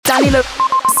Danilo,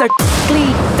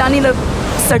 SECLi, Danilo,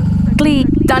 SECLi,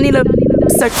 Danilo,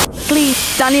 SECLi,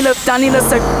 Danilo, Danilo,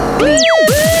 SECLi.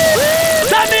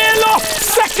 Danilo,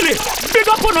 SECLi, big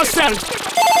up on yourself.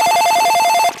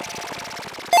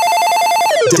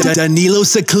 Danilo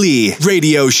SECLi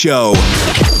Radio Show.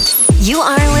 You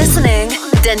are listening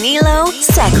Danilo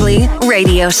SECLi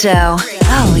Radio Show.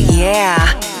 Oh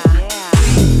yeah.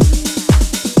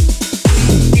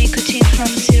 Nicotine from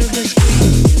silver screen.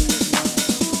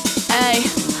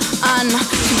 Ehi, Anna,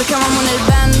 ci beccavamo nel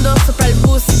bando, sopra il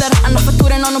booster. Hanno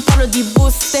fatture, no, non parlo di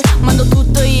buste. Mando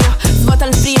tutto io, svuota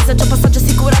il freezer. Già passaggio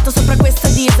assicurato sopra questa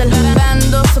diesel.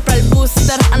 Bando, sopra il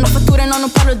booster. Hanno fatture, no,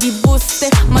 non parlo di buste.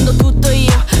 Mando tutto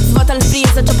io, svuota il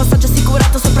freezer. Già passaggio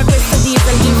assicurato sopra questa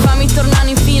diesel. Gli infami tornano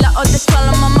in fila. Ho detto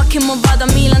alla mamma che mo vado a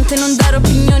Milan. Te non dare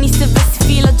opinioni se vessi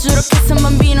fila. Giuro che sei un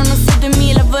bambino, non sei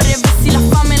 2000. Vorrei avessi la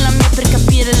fame e la mia per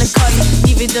capire le cose.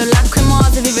 Divido l'acqua e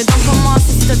mose, vive da un po'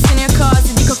 mosse, situazioni e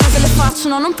cose. Dico cose le faccio,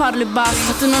 no, non parlo e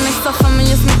basta. Tu non hai stoffa,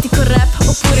 meglio smetti col rap.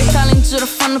 Oppure i talent giuro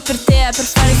fanno per te. Per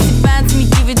fare sti band mi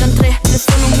divido in tre.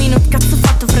 Restano un minuto, cazzo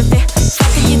fatto fra te.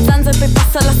 Fate gli zanza e poi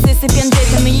passa la stessa e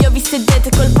piangete. Meglio vi sedete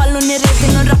col pallone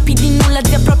rete. Non rappi di nulla,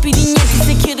 zia proprio di niente.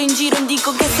 Se chiedo in giro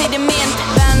dico che sei demente.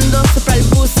 Bando sopra il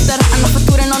booster. Hanno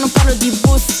fatture, no, non parlo di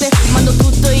buste. Mando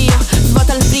tutto io,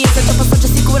 svuota il freezer. Già passaggio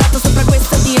assicurato sopra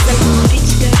questa diesel. Beat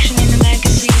seduction in the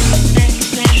magazine. Next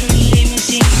pleasure in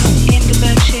limousine. In the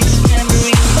back shakes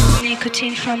tambourine.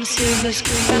 Nicotine from silver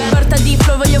screen. Porta di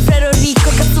flow, voglio frero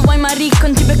ricco. Cazzo vuoi ma ricco,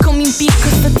 non ti becco mi impicco.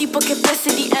 Sto tipo che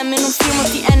presse di M, non firmo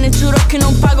TN. Giuro che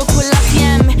non pago con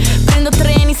l'ATM. Prendo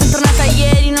treni, sono tornata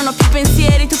ieri. Non ho più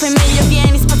pensieri, tu fai meglio,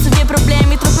 vieni. Spazzo via i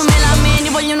problemi, troppo me la meni.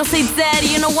 Vogliono 6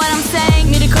 zeri, you know what I'm saying.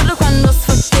 Mi ricordo quando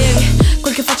sfottevi.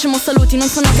 Quel che facciamo saluti, non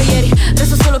sono nata ieri.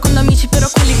 Resto solo con amici, però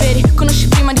quelli veri. Conosci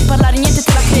prima di parlare, niente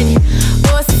te la credi.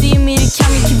 Oh sì, mi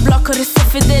richiami, ti blocco. Resto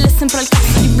fedele, sempre al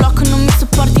cazzo di blocco. Non mi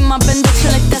sopporti, ma ben ce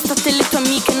l'hai testa. Te le tue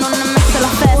amiche, non ne mette la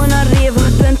festa. Un arrivo,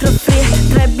 due entro free.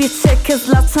 3 bitch che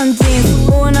slazzan jeans.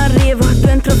 Un arrivo,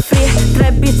 due entro free.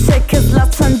 3 bitch che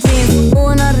slazzan jeans.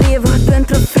 Un arrivo, due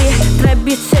entro free. 3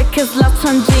 bitch che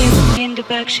slazzan jeans. In the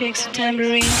back shakes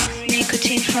tambourine.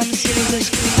 Nicotine from silver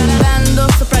screen. Bando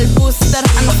sopra il booster.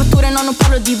 Hanno fatture, no, non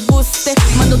parlo di buste.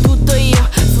 Mando tutto io,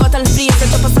 svuota il freezer.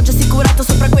 Già passaggio assicurato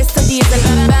sopra questa diesel.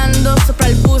 Bando sopra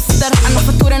il booster. Hanno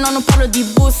fatture, no, non parlo di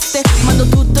buste. Mando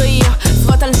tutto io,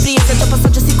 svuota il freezer. Già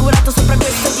passaggio assicurato sopra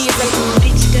questa diesel.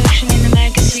 Beat seduction in the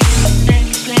magazine.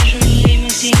 Next pleasure in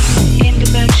limousine. In the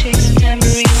back shakes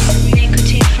tambourine.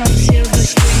 Nicotine from silver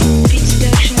screen. Beat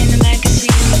seduction in the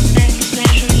magazine. Next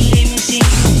pleasure in limousine.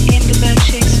 In the back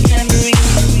shakes tambourine.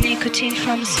 Nicotine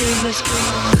from silver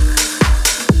screen.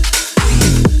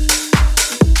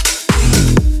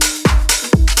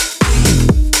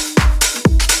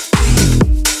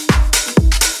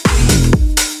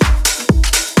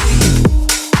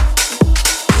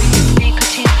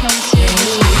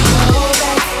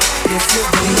 This is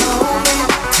the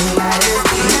moment, tonight is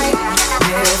the night.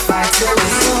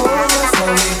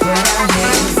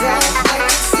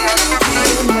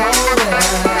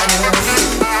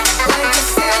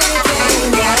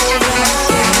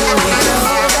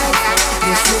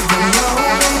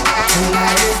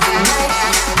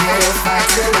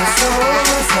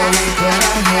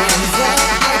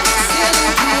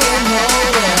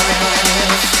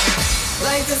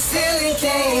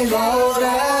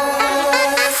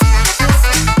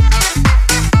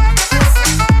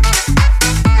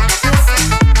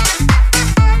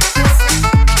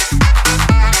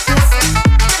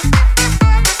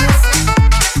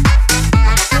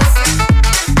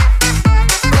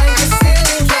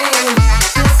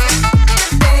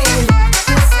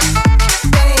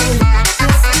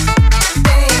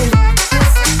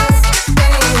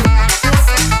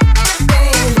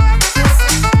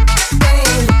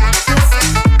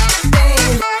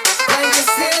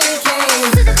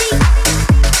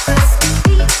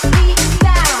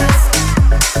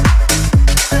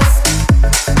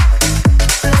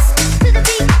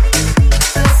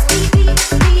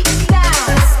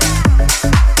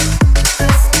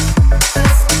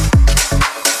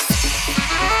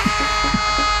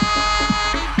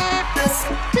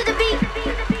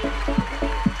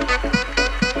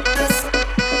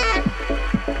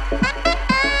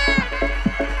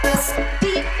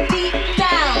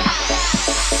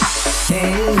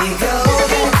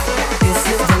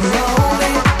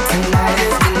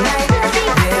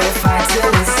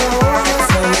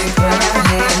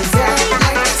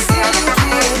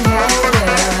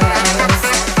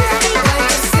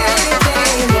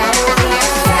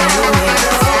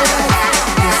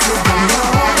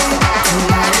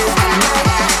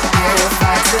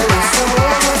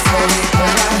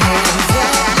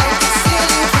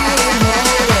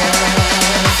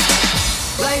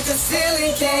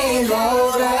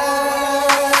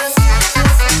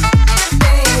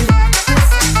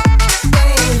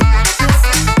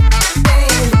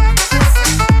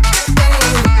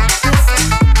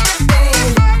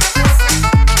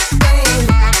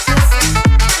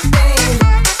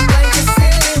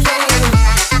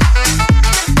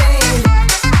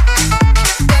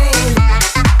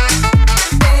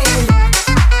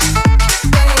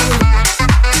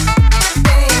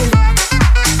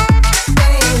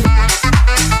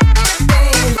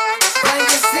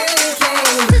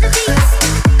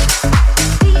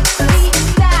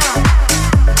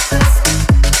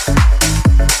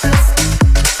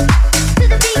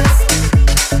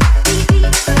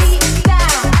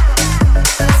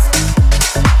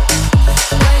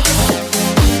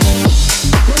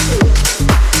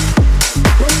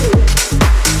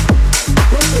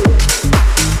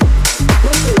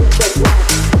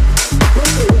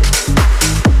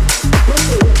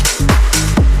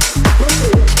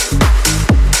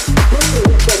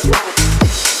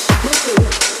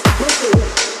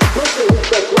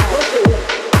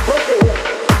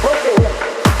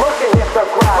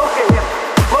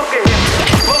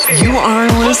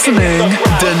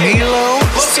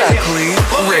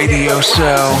 Radio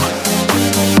Show.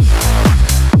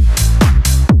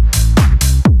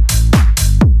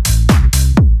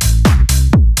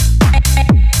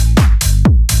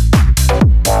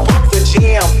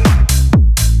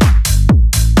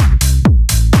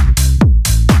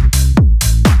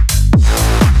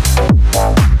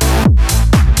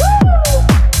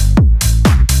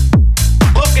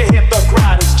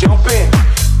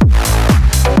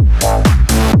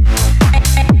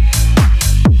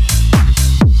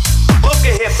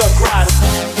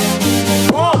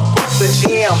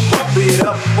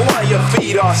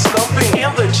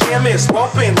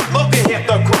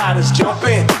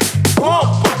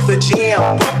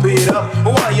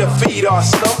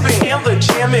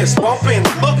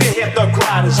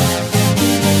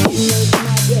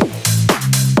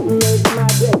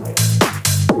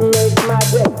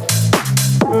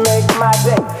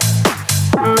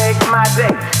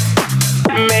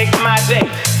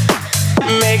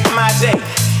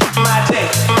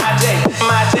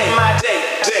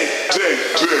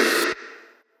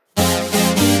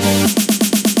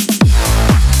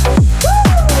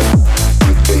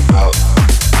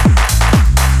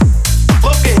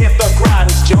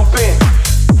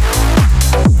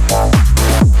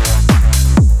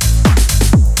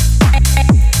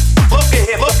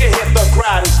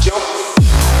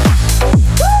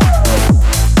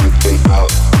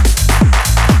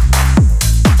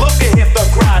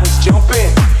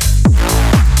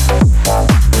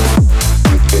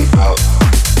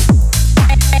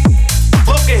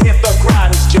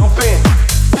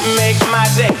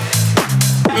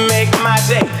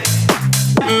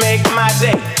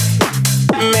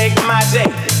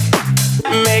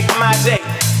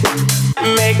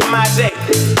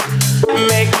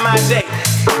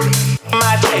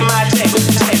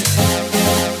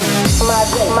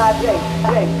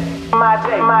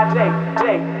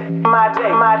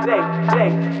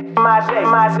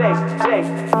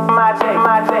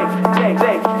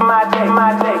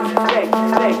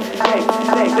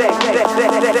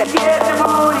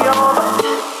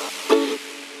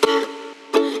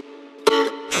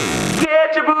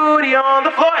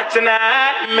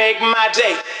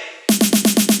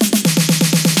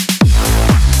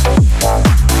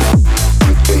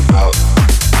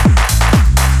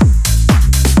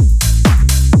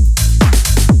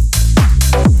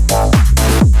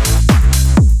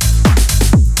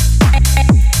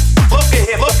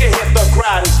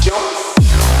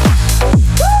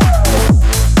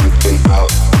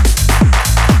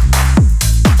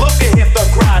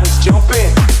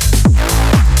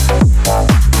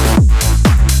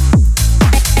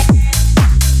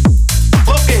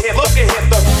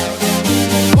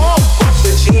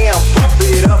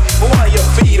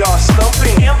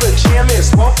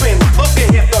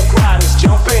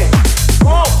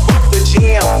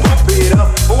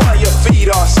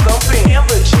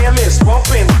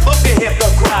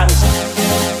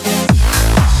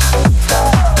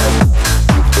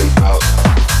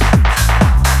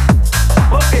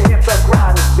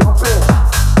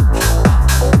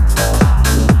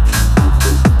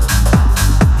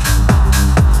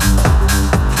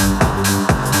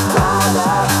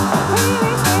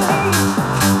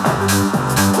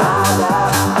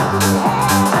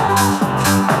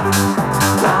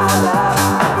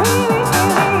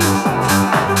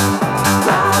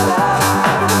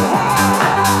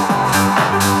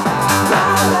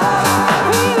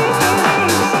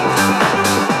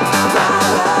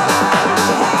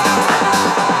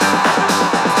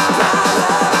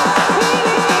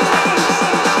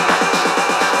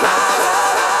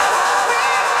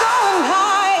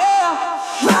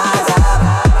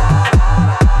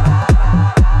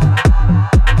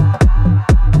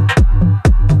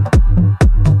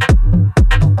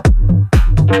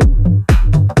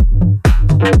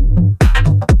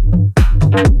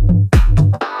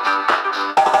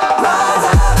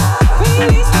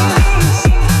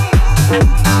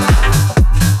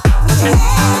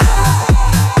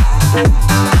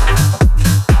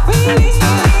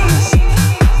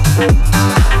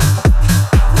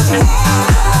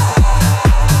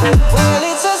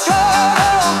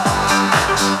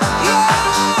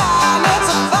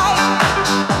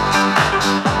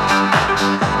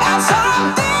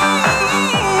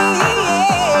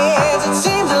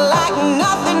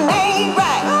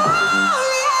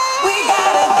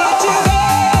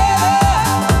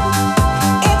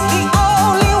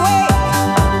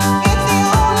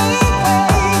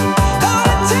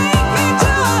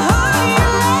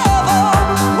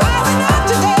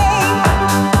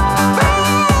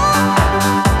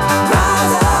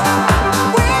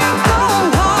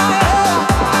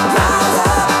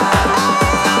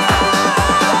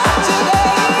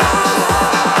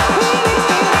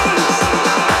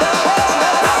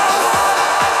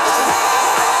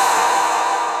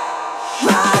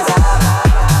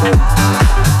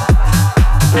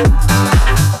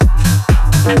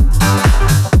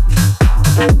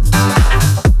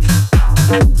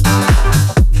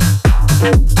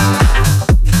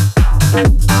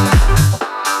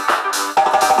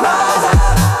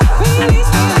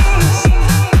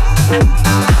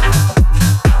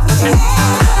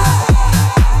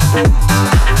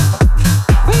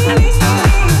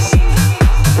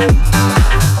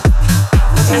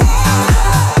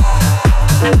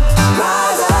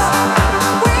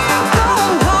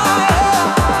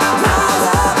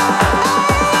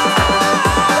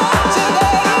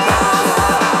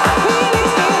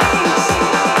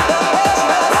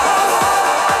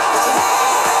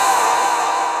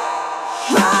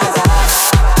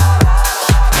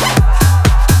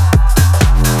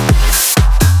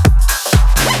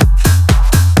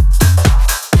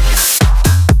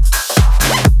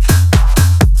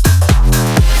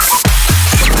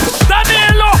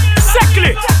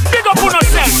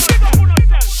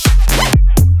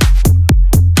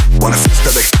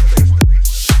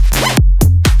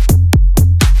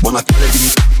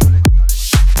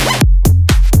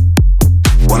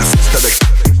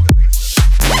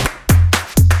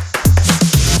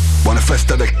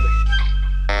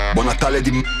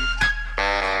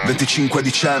 5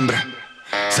 dicembre,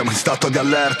 siamo in stato di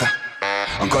allerta.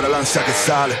 Ancora l'ansia che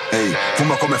sale, ehi,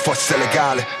 fumo come fosse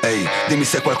legale, ehi, dimmi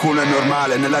se qualcuno è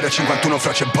normale. Nell'area 51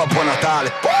 fra c'è Babbo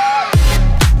Natale.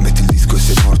 Metti il disco e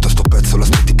sei morto, sto pezzo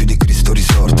l'aspetti più di Cristo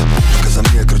risorto. A casa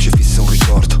mia il crocifisso è un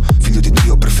ricordo, figlio di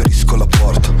Dio preferisco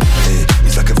l'aborto. Ehi, mi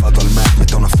sa che vado al Mac,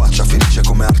 metto una faccia felice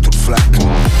come Arthur Fleck.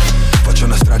 Faccio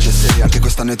una strage seria, anche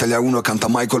quest'anno Italia 1 canta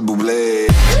Michael Bublé.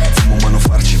 Fumo ma non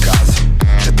farci caso,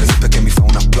 c'è prese perché mi fa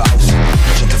un applauso.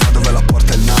 La gente fa dove la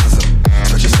porta il naso,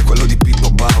 specie se quello di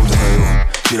Pippo Baudo.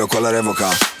 Giro con la revoca,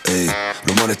 ehi,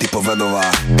 rumore tipo vedova,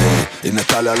 ehi, il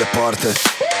Natale alle porte,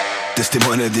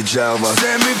 testimone di Geova.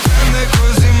 Se mi prende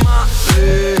così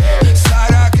male,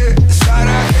 sarà che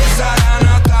sarà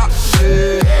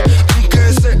Natale,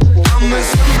 anche se a me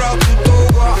sembra tutto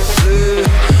uguale.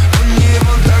 Ogni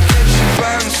volta che ci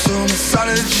penso mi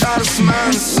sale il Charles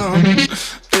Manson.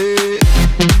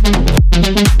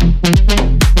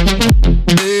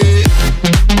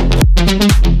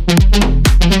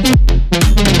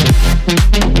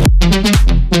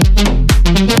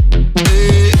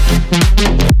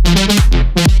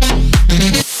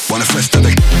 Buona festa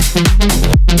del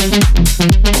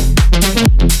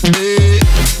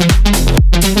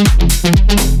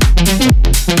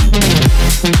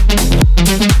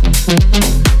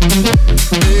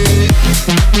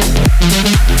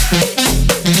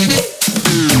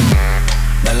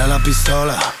bella la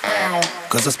pistola,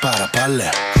 cosa spara palle?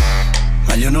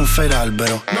 Meglio non fai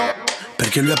l'albero,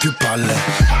 perché lui ha più palle.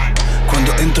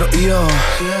 Quando entro io,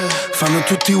 fanno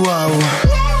tutti wow.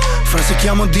 Fra se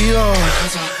chiamo Dio,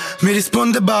 mi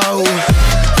risponde Bau.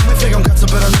 Non mi frega un cazzo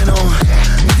per almeno,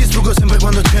 mi distruggo sempre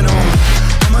quando ceno.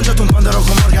 Ho mangiato un pandaro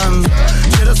con Morgan,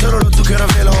 c'era solo lo zucchero a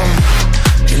velo.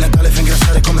 Il Natale fa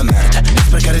ingrassare come merda,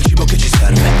 sprecare il cibo che ci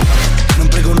serve. Non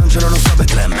prego un angelo, non so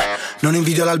Betlemme, non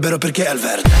invidio l'albero perché è al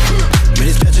verde. Mi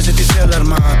dispiace se ti sei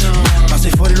allarmato, ma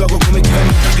sei fuori luogo come chi va in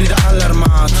metà grida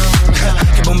allarmato.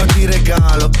 Che bomba ti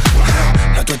regalo,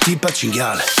 la tua tipa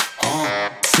cinghiale,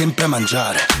 sempre a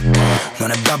mangiare.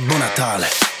 Non è Babbo Natale,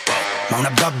 ma una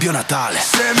Babbio Natale.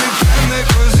 Se mi prende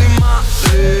così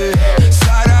male,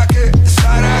 sarà che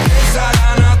sarà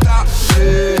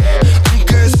Natale,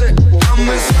 anche se a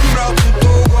me sembra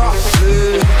tutto uguale.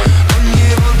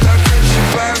 Ogni volta che ci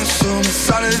penso mi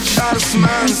sale il Charles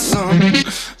Manson.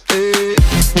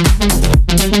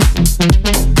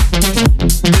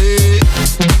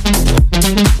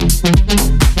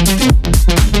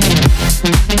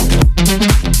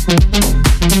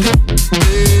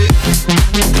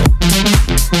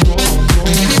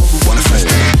 Buona festa.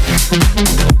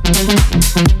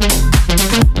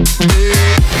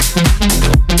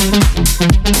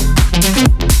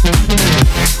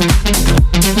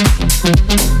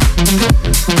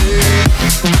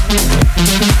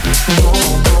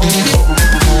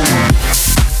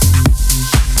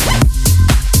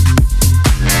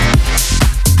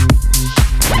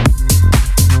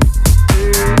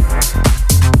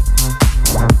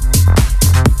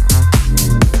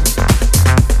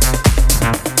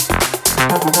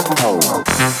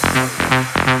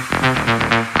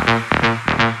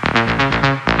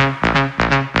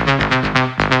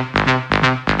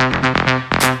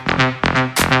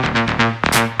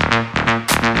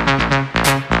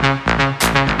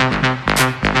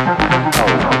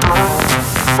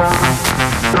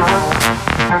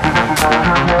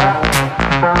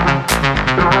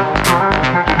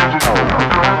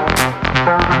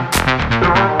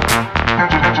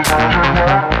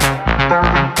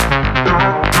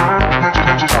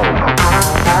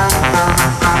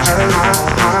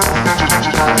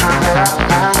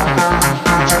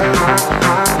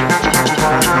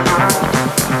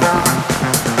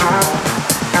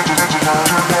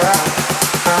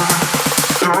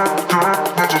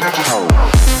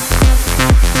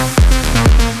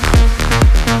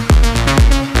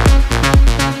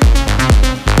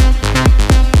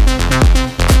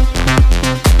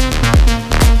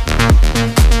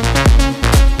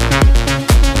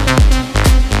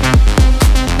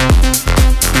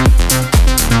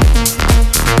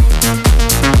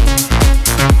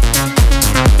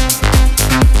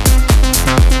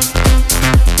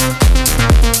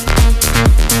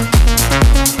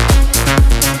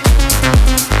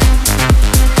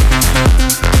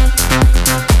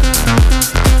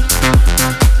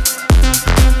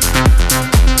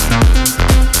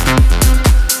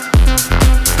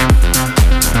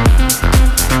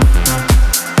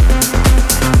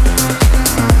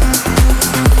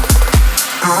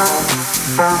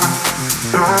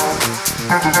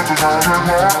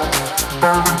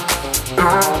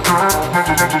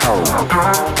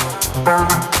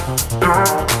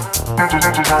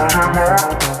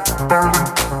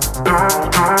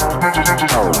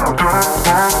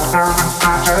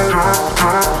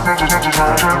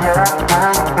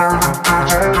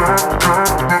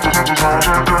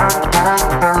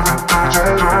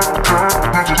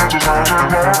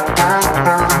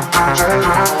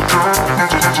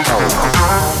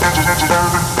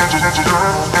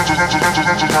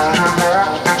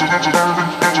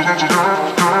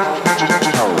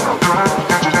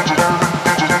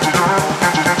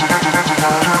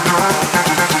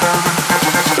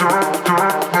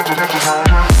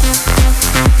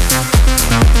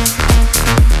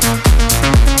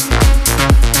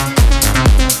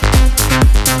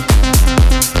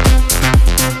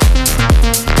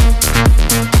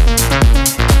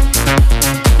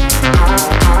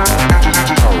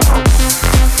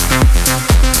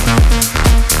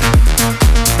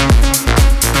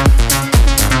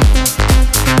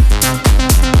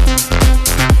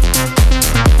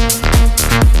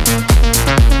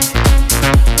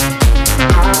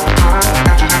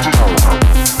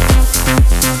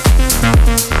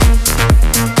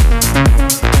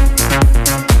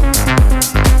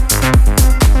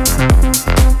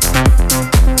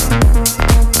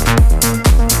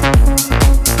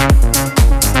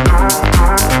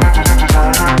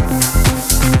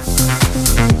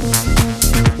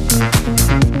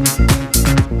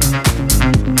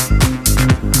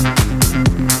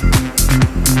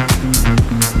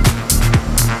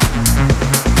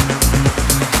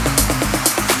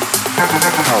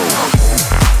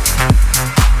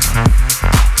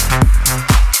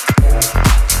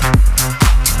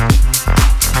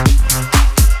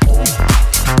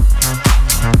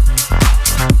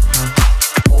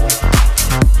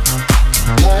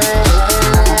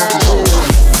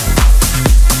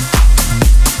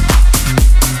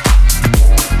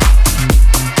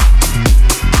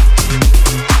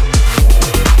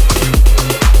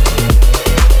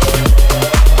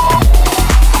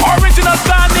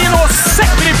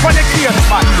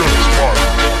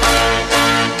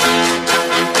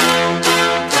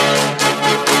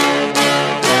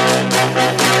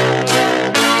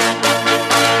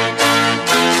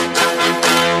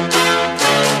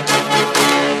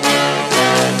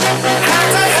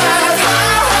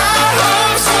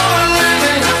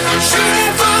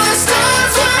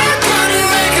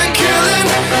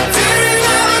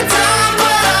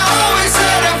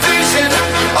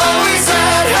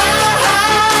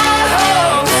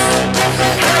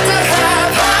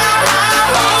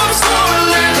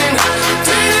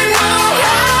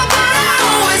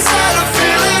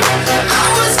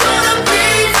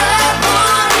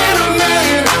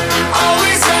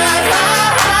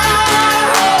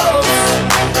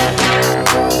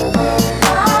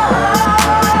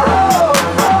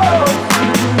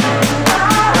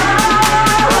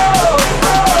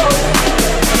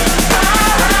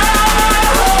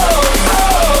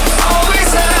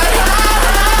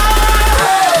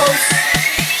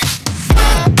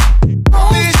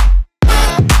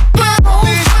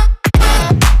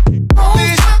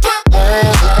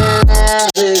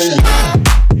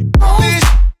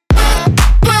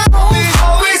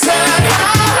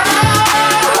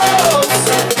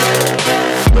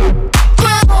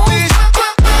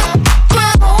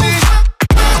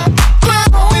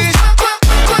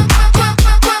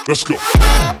 Let's go.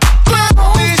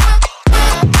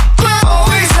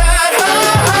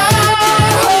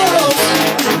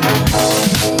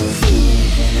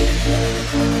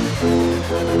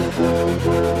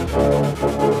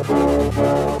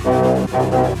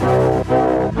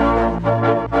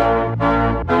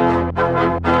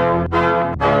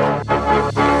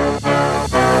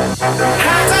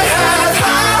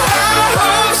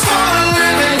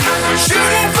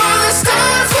 Shooting for the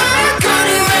stars where I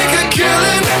couldn't make a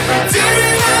killing.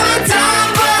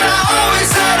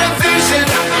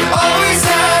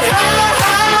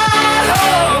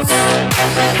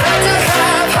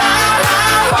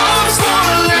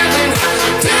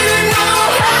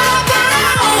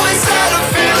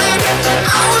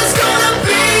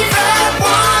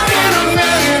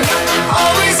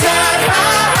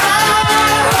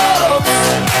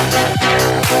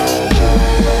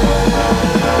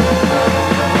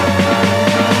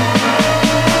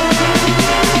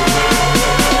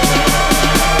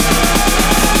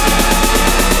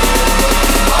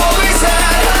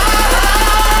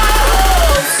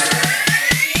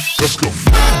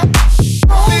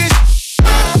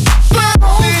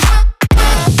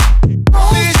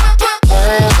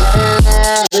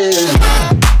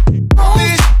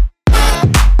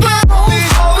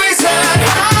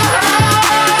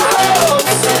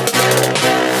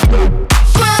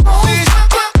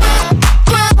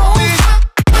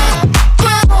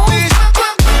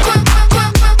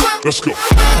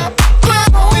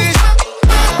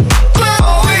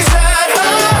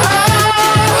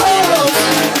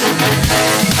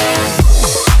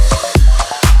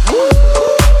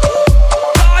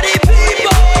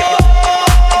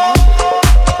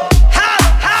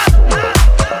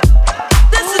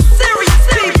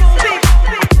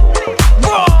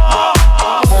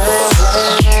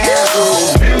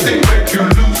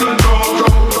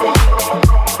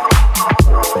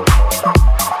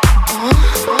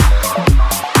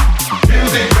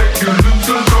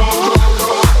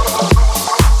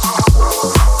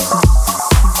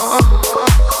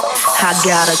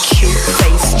 Got a cute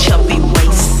face, chubby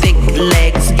waist, thick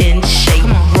legs in shape.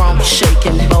 Rump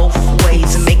shaking both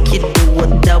ways, make you do a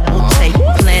double take.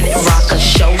 Planet rocker,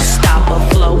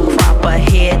 showstopper, flow proper,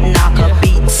 head knocker,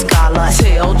 beat scholar,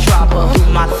 tail dropper. Do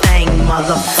my thing,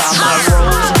 motherfucker. My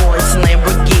Rolls Royce,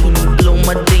 Lamborghini, blue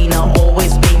Medina,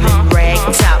 always beaming. Rag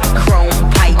top,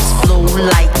 chrome pipes, blue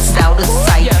lights out of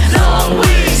sight. Long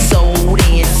way, sold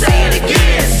in, say it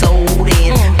again, sold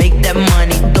in. Make that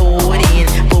money, throw it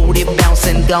in, booty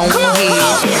bouncing, go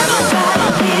ahead. Everybody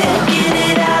here, get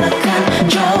it out of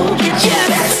control. Get your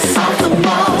best off the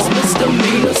walls,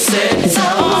 misdemeanor said so.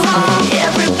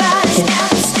 Everybody,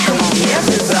 come on,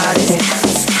 everybody,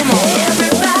 come on,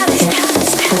 everybody,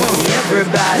 come on,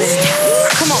 everybody,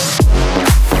 come on.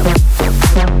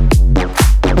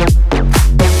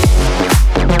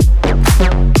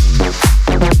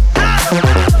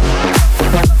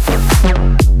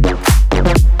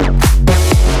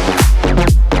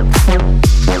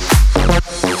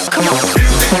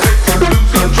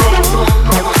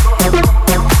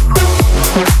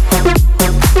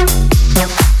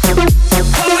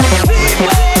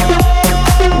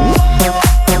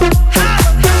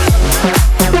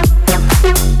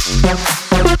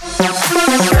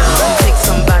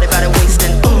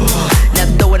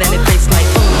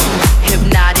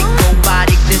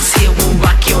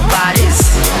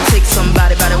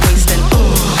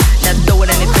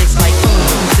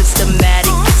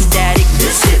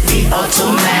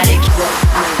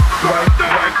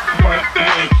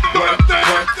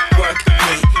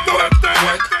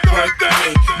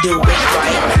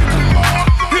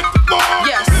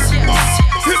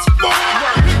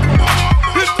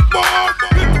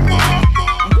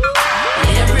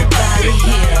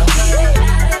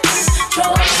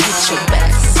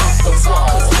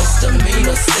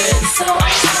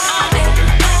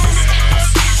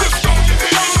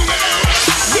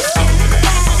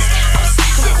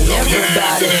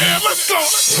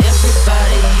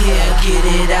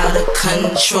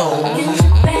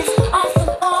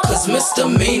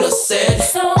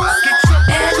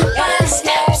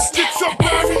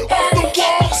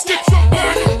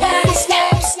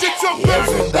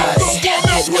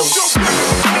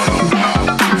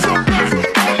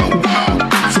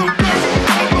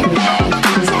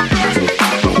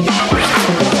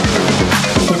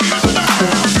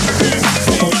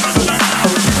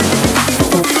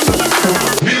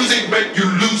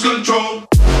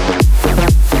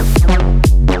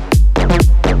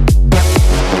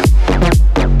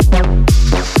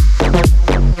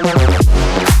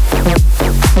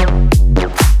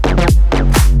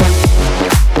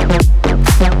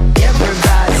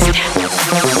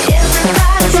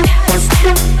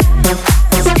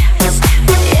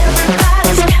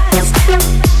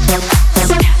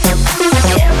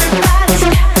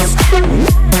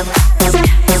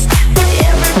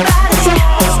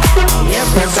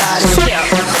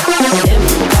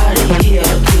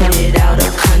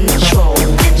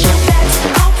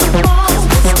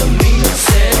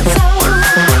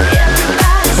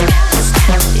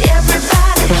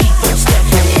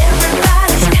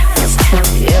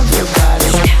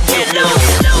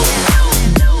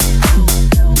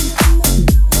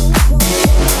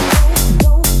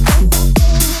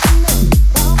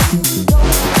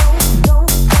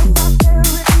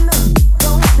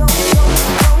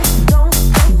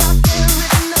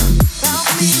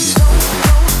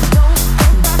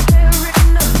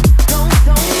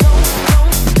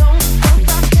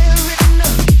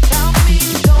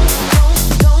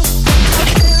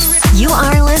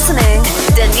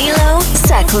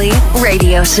 SECLi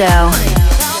Radio Show.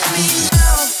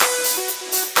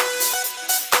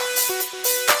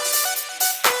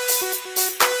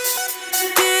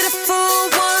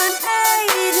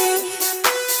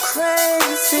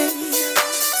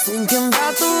 Don't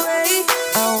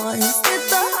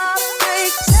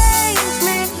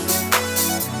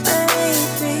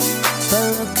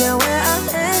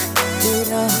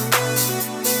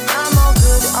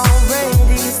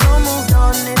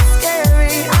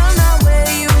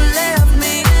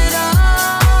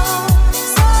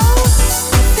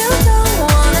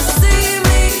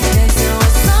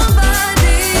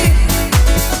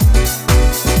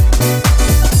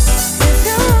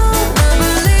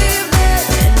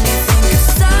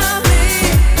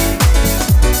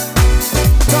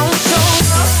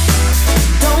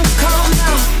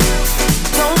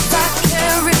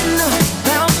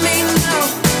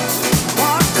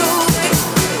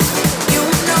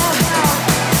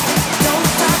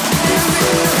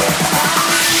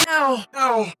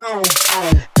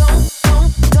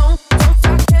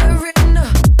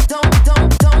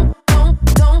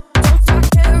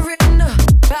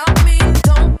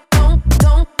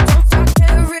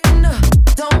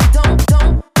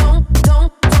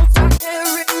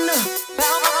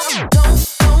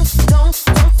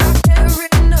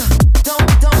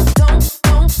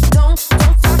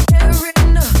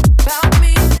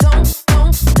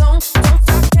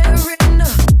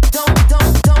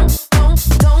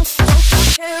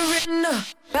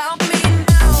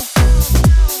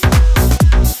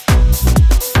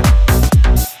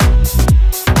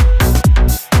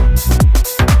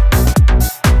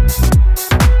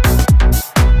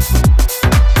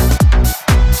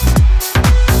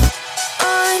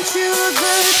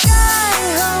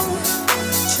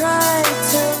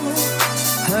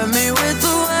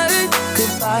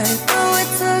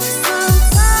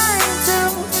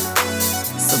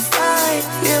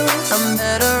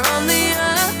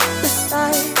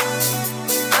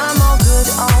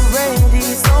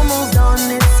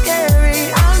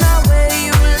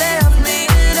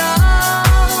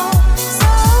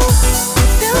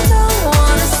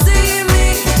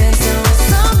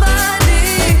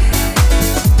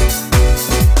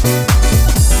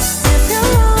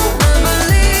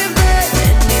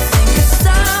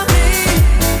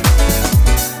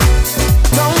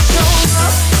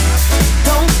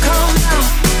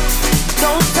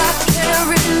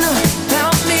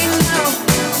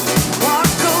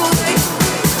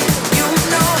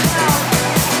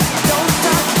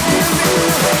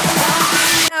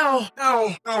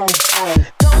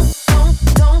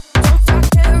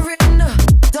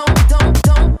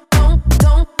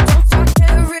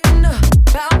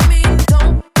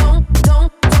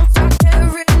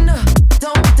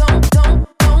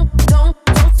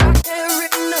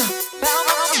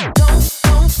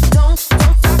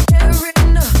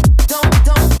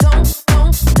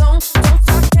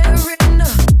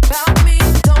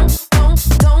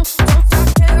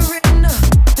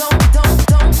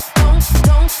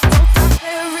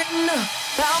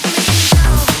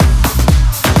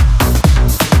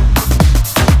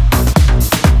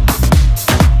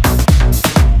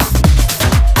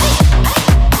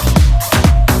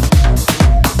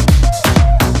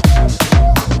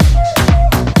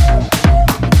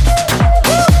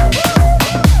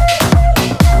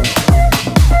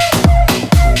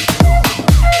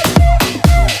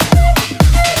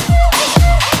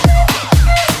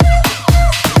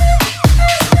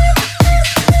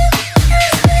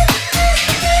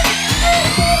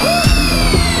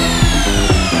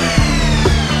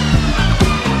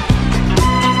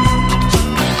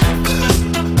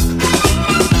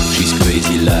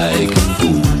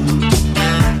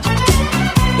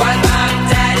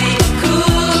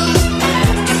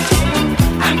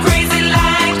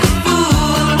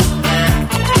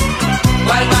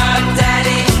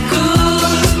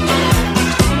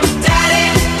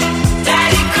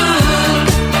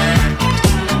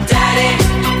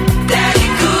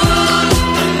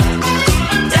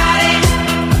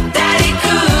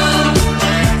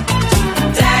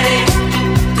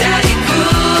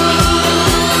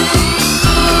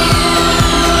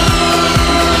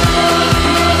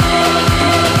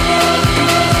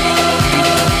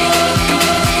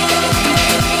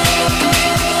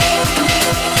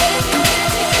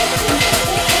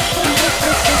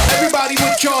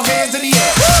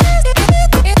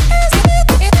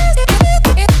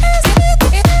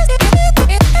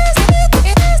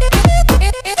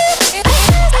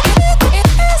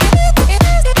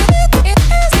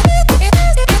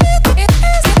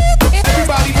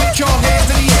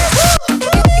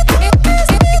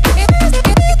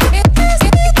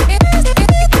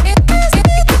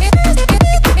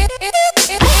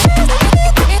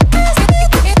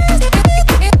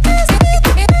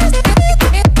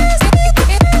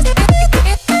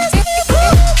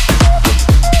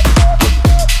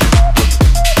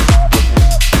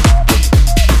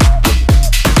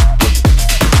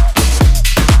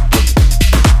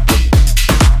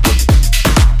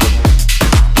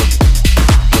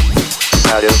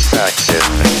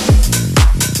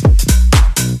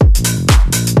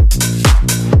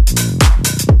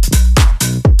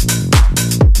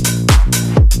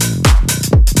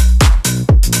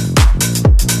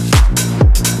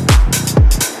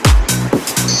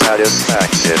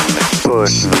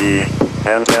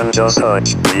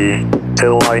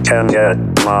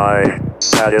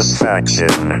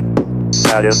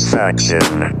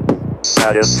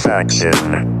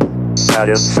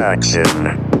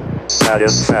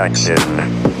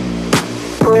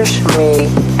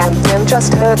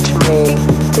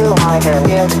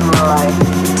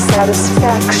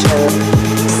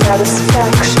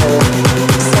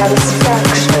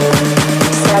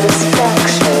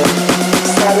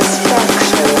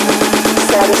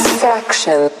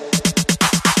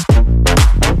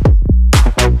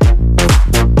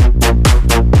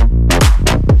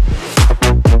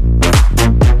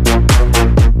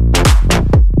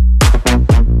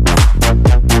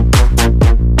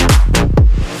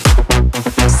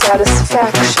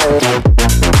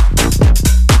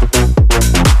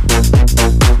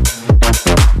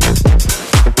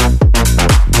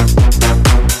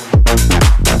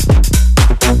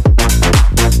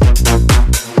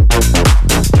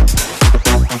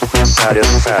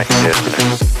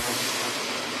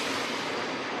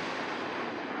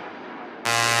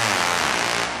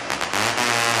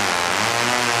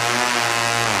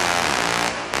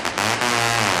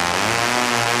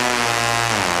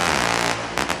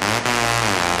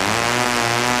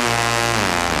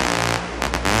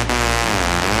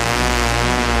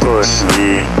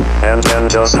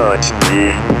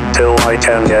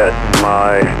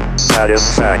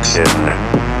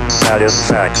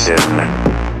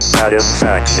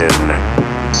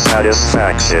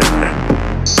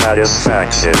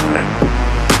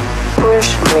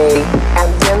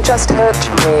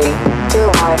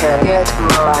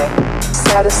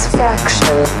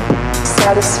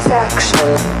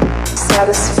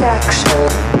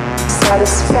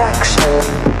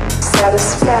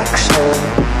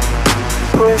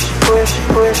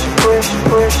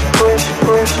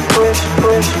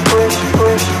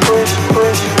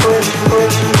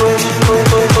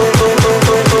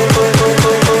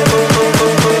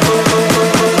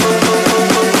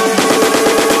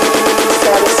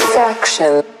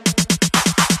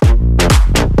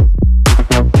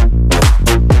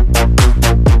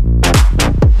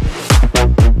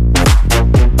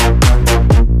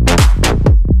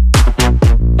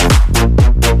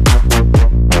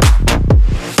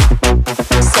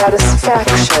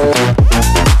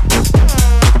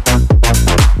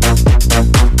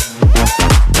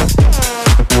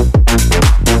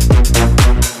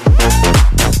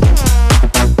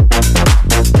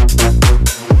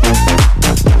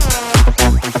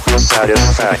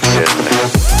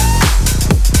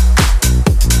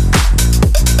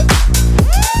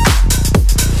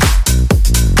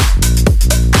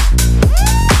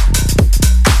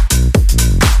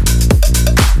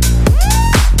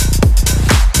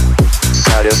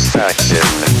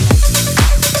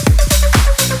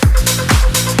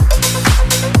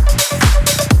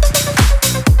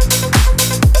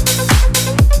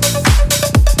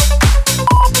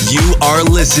are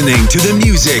listening to the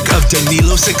music of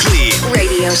Danilo SECLi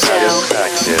Radio Show.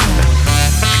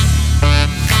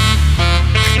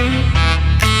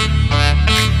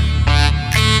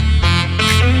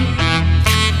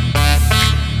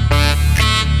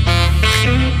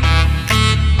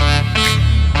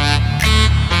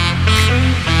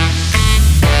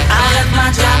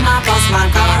 My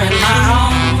car and my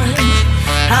home.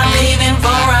 I'm leaving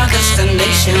for a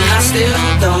destination I still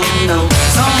don't know.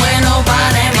 Somewhere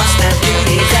nobody must have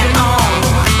duties at all.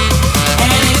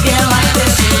 And if you like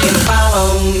this, you can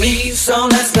follow me. So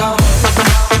let's go.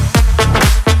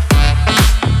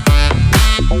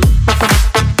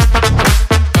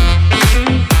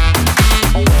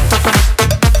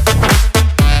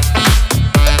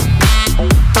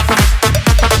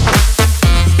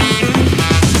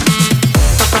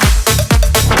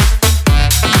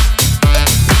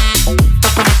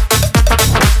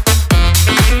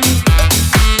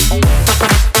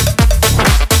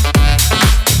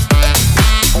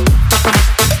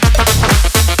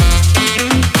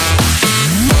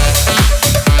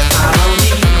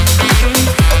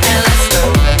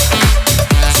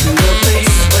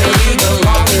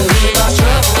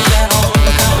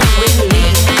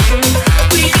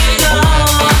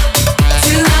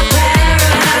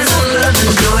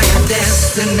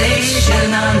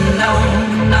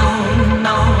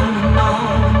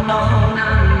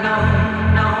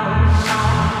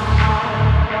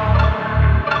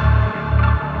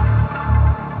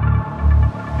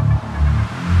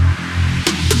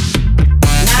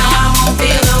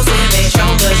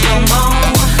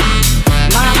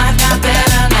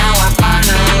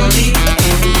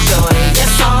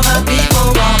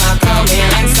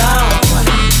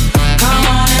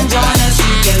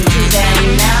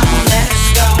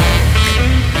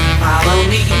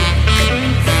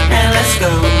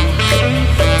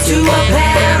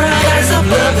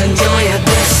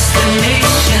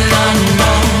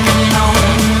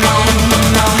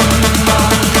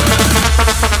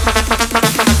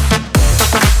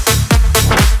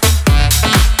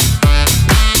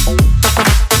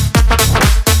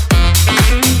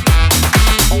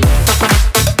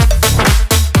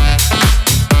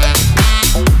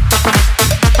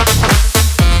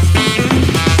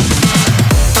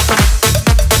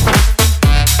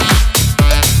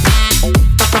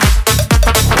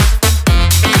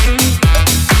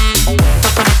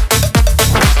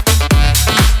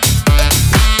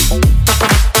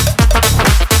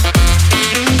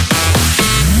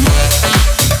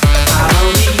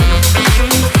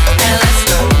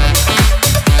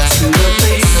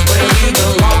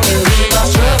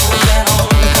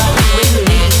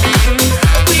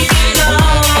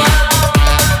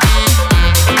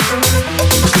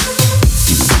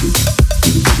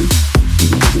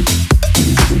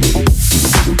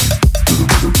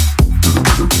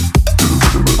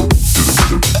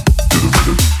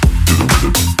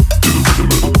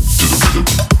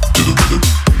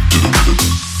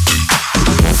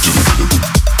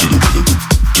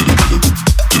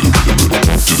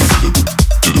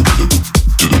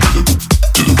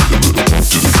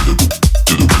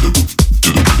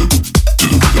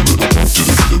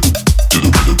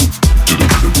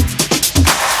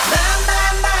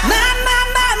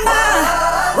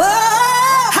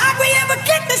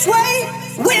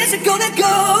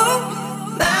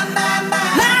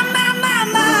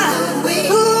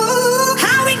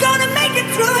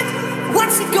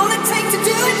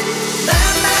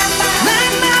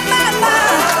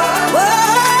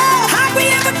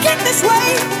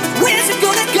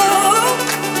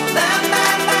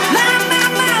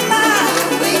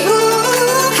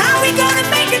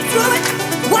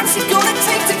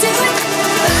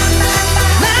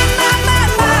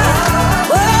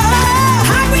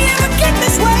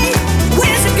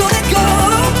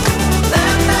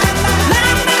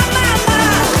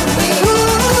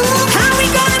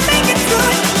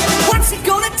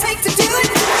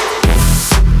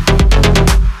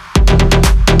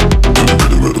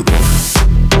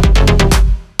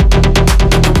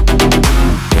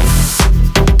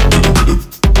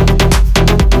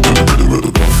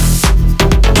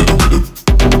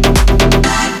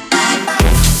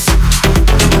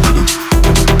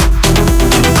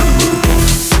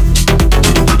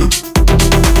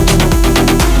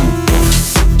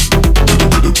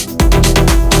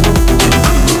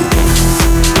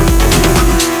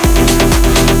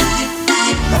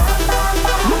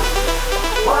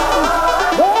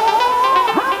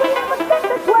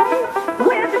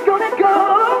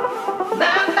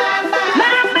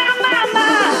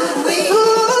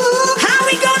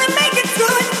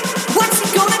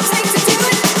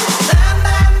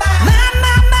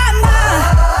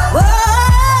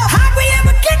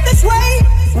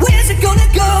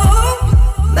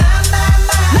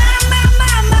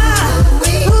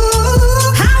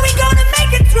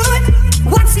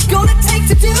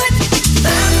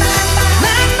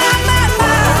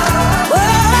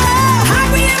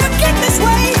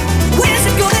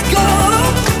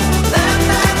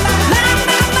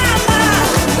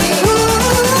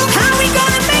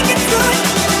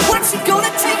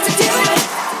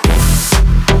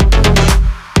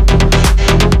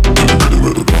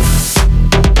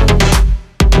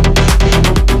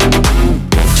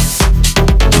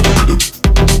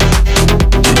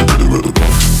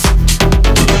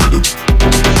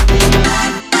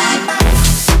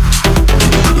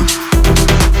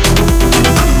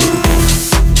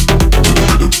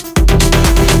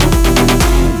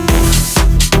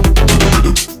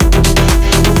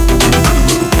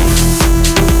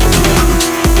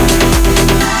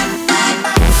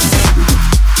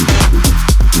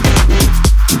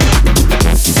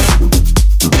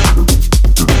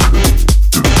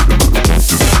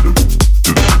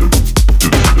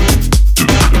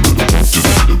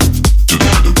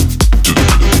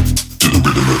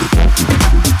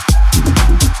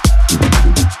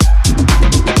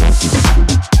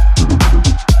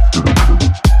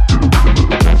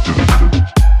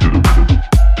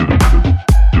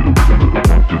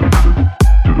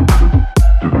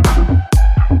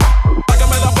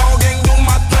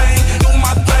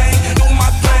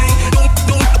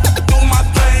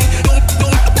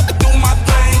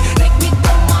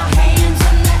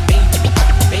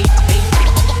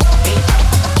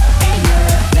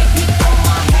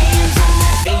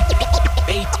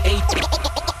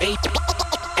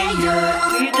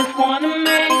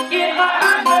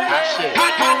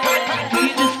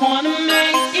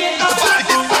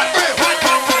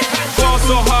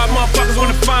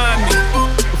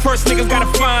 niggas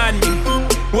gotta find me.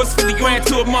 What's 50 grand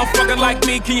to a motherfucker like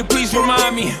me? Can you please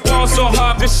remind me? Ball so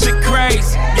hard, this shit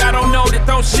crazy. Y'all don't know that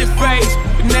don't shit phase.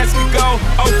 The Nets could go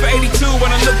 0 for 82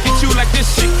 when I look at you like this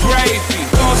shit crazy.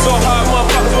 Ball so hard,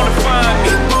 motherfuckers wanna find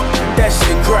me. That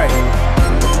shit great.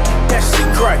 That shit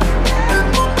great.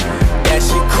 That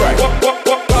shit great. What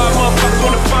motherfuckers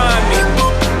wanna find me?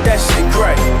 That shit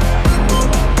great.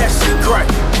 That shit great.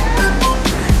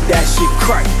 That shit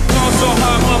great. Ball so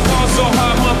hard, my ball so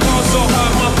hard, my ball so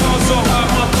hard, my ball so hard,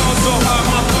 my ball so hard,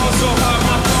 my ball so hard,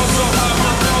 my ball so hard,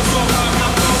 my ball so hard, my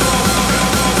ball so hard.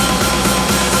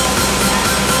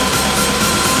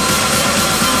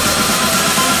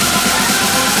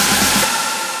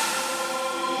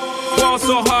 Ball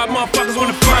so hard, motherfuckers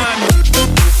wanna find me.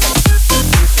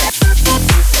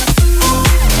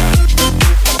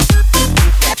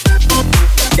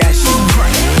 That shit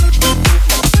great.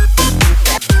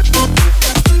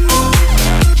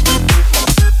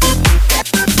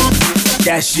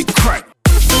 That shit crack.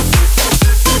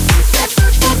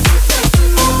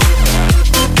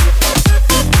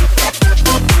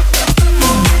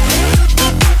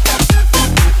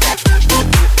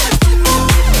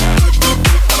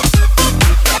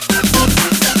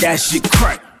 That shit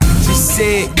crack. She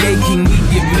said, yeah, can we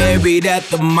get married at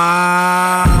the mall?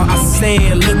 I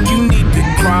said, look, you need to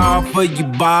crawl for your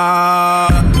bar.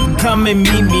 Come and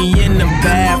meet me in the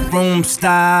bathroom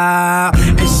style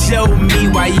and show me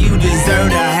why you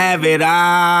deserve to have it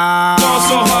all. Ball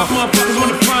so hard, motherfuckers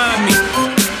wanna find me.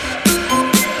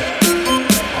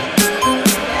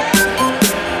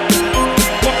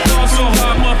 Ball so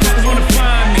hard, motherfuckers wanna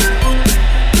find me.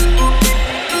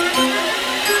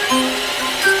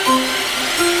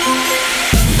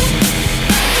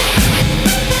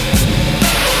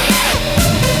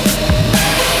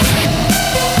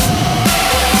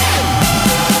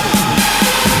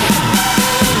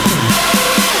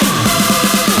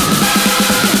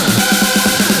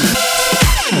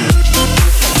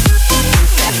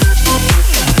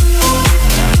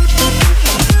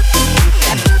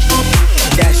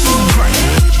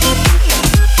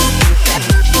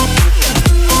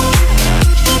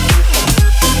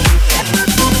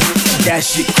 That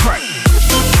shit crack.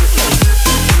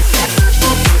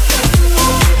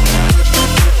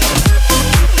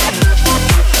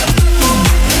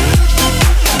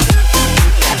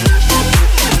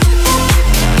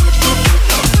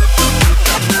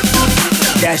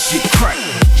 That shit crack.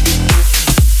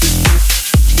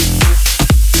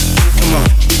 Come on.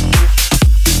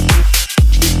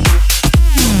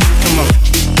 Come on.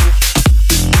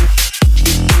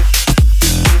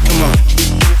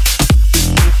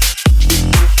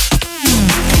 Come on.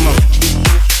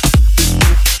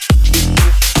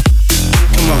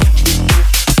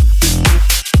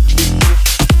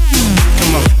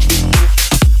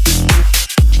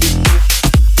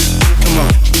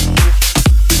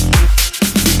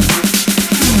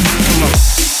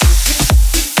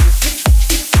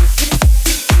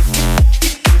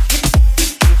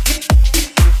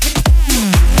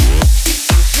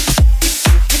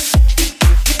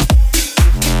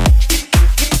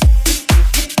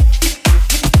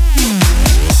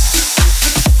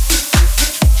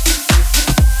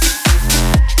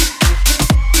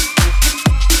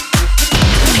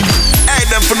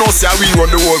 See how we run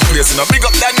the whole place, you know. Big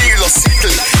up Danilo,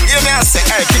 SECLi. You know I say,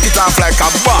 hey, kick it off like a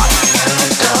ball.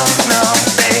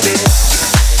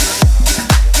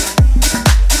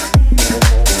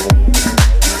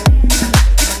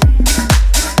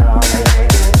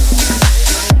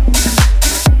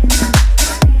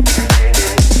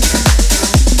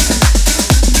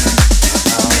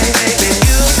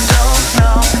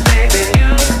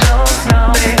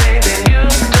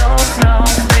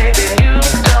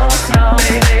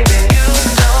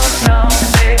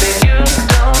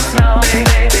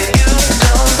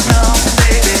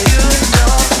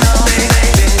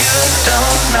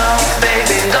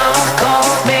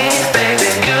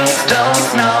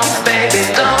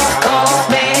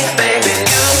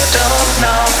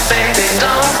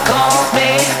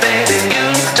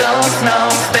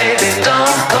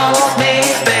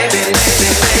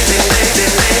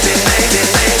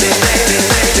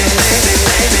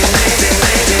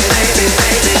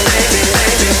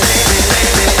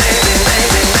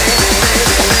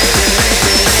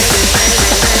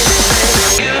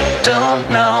 You don't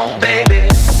know, baby.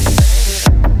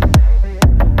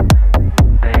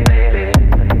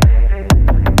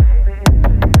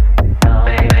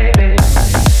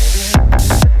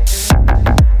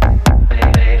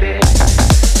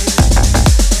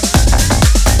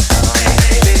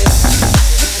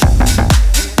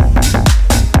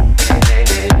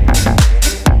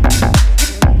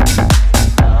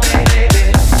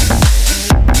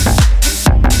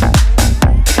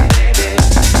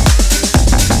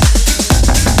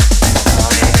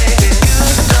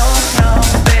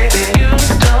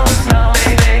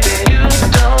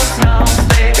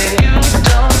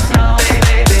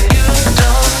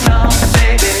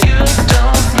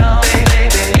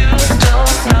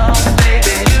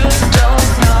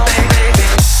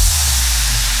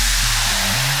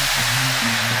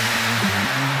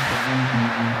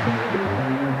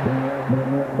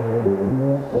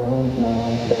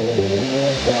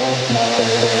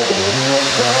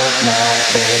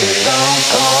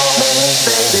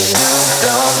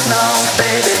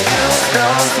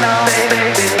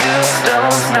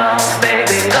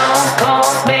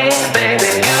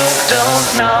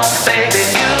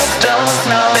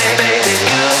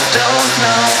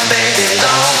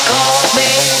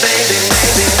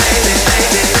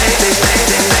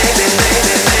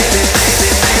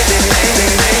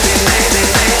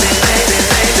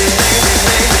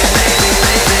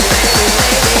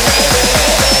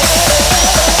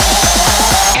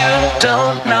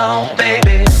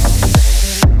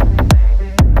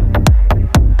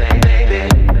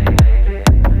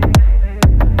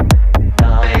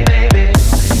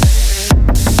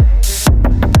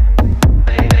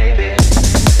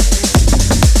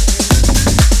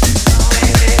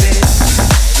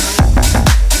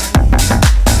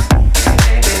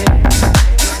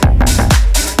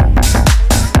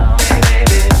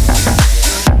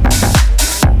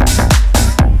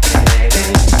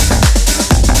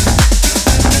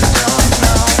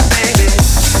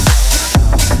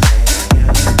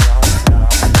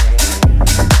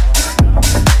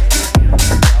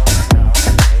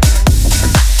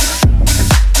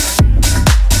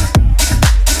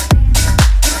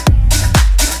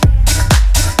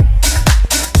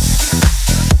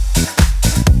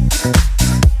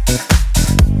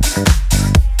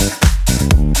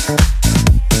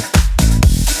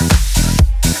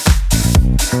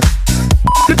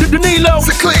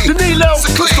 DANILO,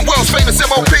 SECLi, the world's famous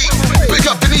MOP. Big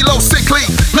up DANILO, SECLi,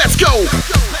 let's go.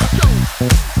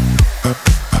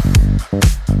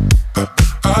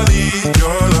 I need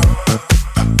your love.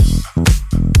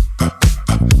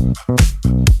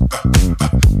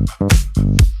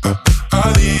 I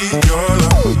need your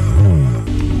love.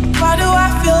 Why do I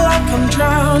feel like I'm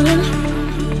drowning?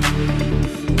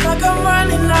 Like I'm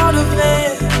running out of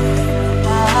air.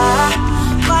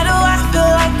 Why do I feel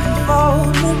like I'm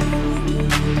falling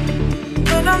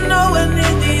when I'm nowhere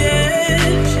near the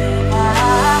edge?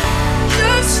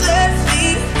 Just let me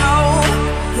know.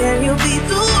 Can you be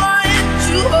the one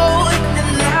to hold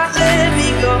and not let me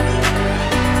go?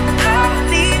 I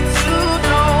need to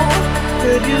know.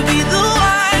 Could you be the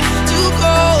one to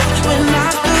go when I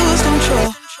lose control?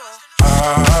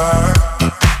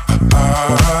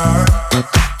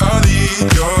 I need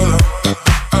your love.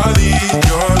 I need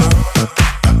your love.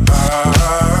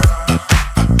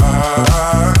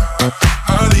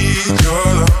 I need your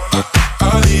love. I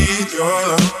need your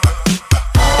love.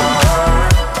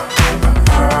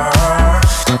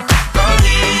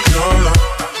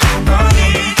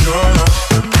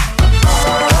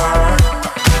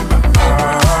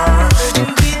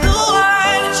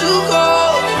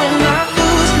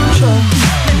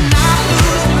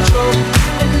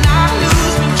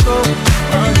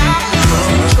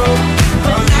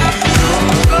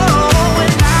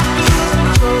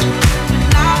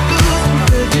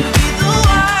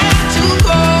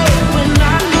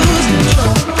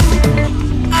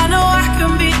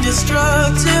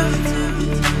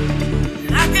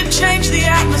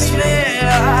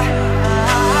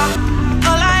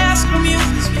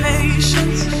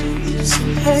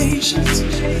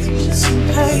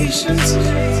 Patience.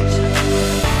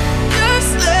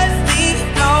 Just let me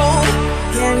know.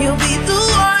 Can you be the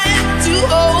one to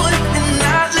hold and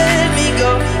not let me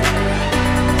go?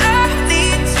 I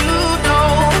need to know.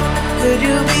 Could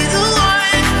you be the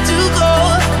one to go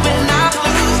when I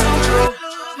lose control?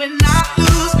 When I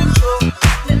lose control.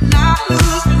 When I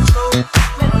lose control.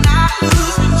 When I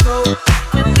lose control.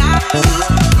 When I lose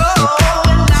control.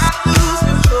 When I lose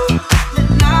control.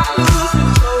 When I lose control. When I lose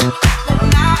control.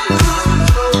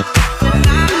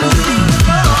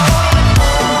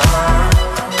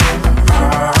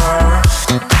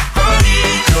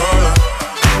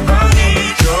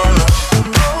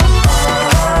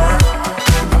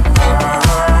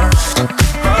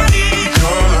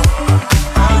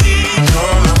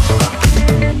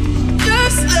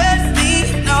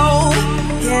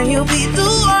 Be the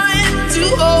one to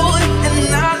hold and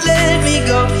not let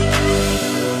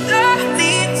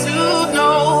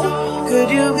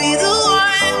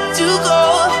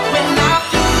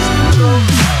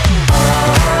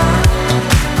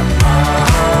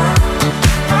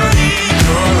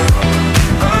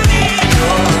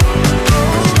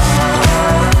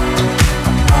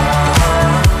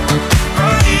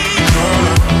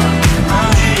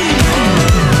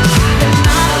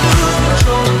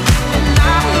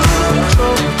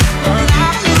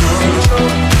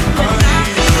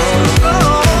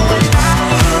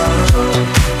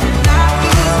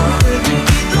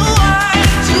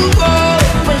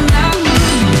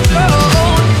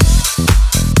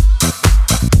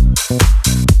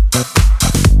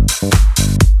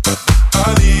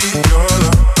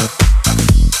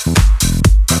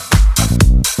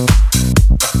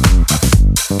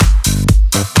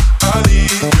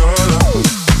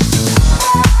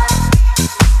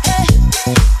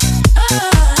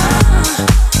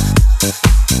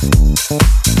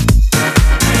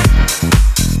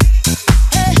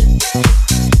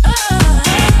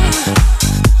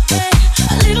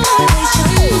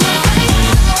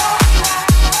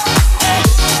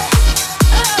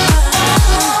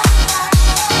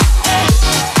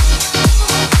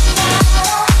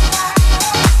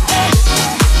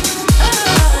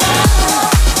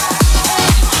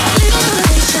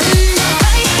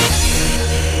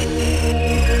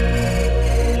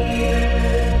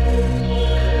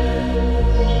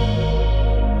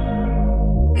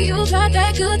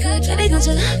good, baby, don't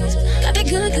you? Got that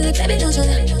good, baby, don't you?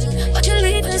 But you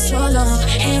leaving so long.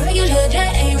 Ain't regular,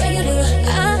 that ain't regular.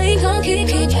 I ain't gon' keep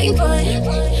waiting for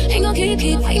it. Ain't gon' keep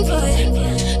waiting for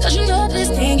it. Cause you know this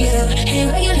thing, yeah.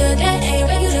 Ain't regular, that ain't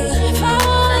regular.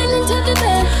 Falling into the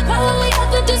bed. Why would we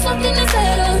have to do something to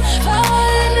settle?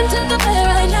 Falling into the bed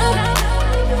right now.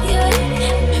 Yeah.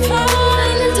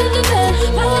 Falling into the bed.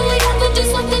 Why would we have to do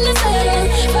something to settle?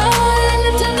 Falling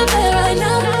into the bed right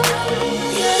now.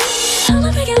 Yeah. I'ma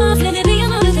pick it off, let it be a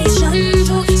motivation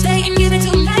to stay and give it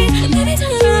to me. And maybe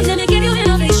turn around, let me give you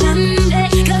innovation.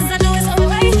 Cause I know it's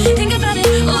alright. Think about it,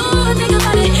 oh, think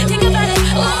about it, think about it,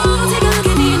 oh, take a look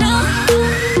at me now.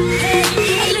 Hey,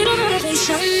 a little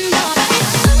motivation, alright.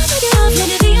 I'ma pick it off, let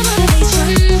it be a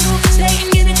motivation to stay and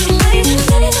give it to me. Maybe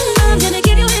turn around, let me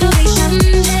give you innovation.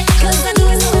 Cause I know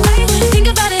it's alright. Think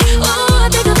about it, oh,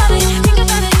 think about it, think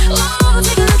about it, oh,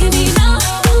 take a look at me now.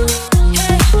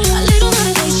 Hey, a little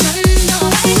motivation,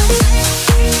 alright.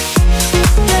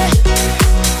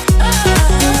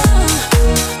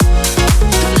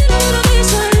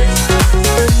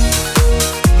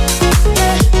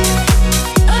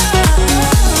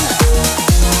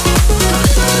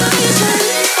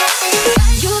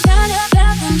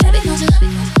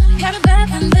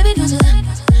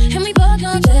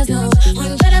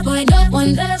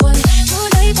 One better boy,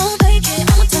 today won't make it,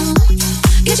 I'ma tell him.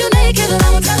 Get you naked and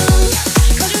I'ma tell him.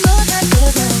 Cause you know that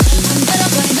good girl. One better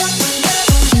boy, one better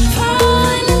boy.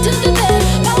 Falling into the bed.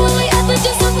 Why would we ever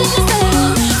do something to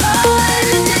settle?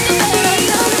 Falling into the bed right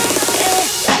now. Yeah,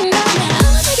 right now.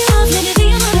 I'ma take it off, let it be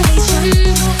a motivation.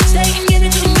 Stay and give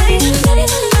it to me. Maybe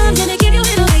turn around, let me give you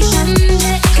innovation.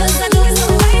 Cause I know it's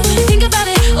alright. Think about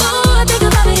it, oh, think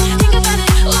about it, think about it,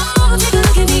 oh, take a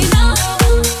look at me now.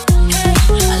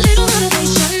 A little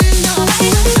motivation,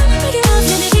 alright. I'ma pick it up,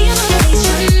 let it be a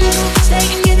motivation. Stay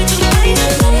and give it to me.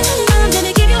 Maybe turn around, let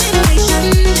me give you innovation.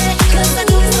 Cause I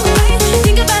know it's alright.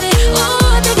 Think about it,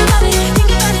 oh, think about it,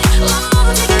 think about it,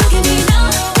 oh, take a look at me now.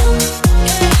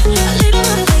 A little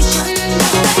motivation,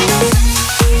 alright.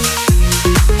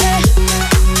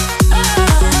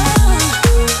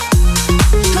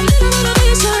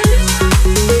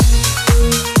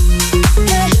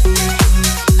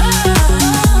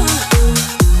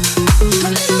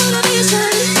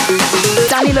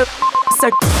 Danilo,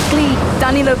 SECLi,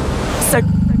 Danilo,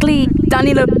 SECLi,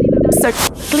 Danilo,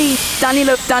 SECLi,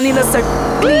 Danilo,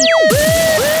 SECLi.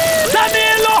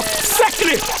 Danilo,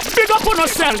 SECLi, big up on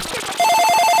yourself.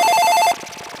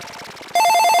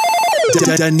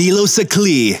 Danilo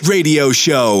SECLi Radio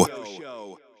Show.